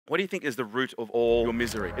What do you think is the root of all your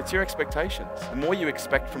misery? It's your expectations. The more you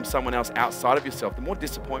expect from someone else outside of yourself, the more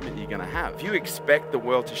disappointment you're going to have. If you expect the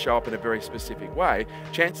world to show up in a very specific way,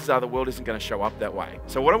 chances are the world isn't going to show up that way.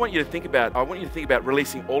 So what I want you to think about,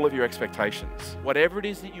 releasing all of your expectations. Whatever it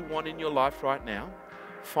is that you want in your life right now,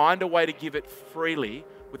 find a way to give it freely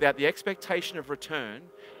without the expectation of return,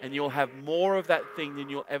 and you'll have more of that thing than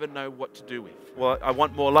you'll ever know what to do with. Well, I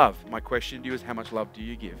want more love. My question to you is, how much love do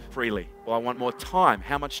you give? Freely. Well, I want more time.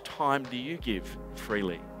 How much time do you give?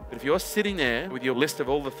 Freely. But if you're sitting there with your list of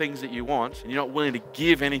all the things that you want, and you're not willing to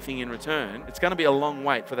give anything in return, it's going to be a long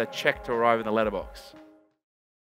wait for that check to arrive in the letterbox.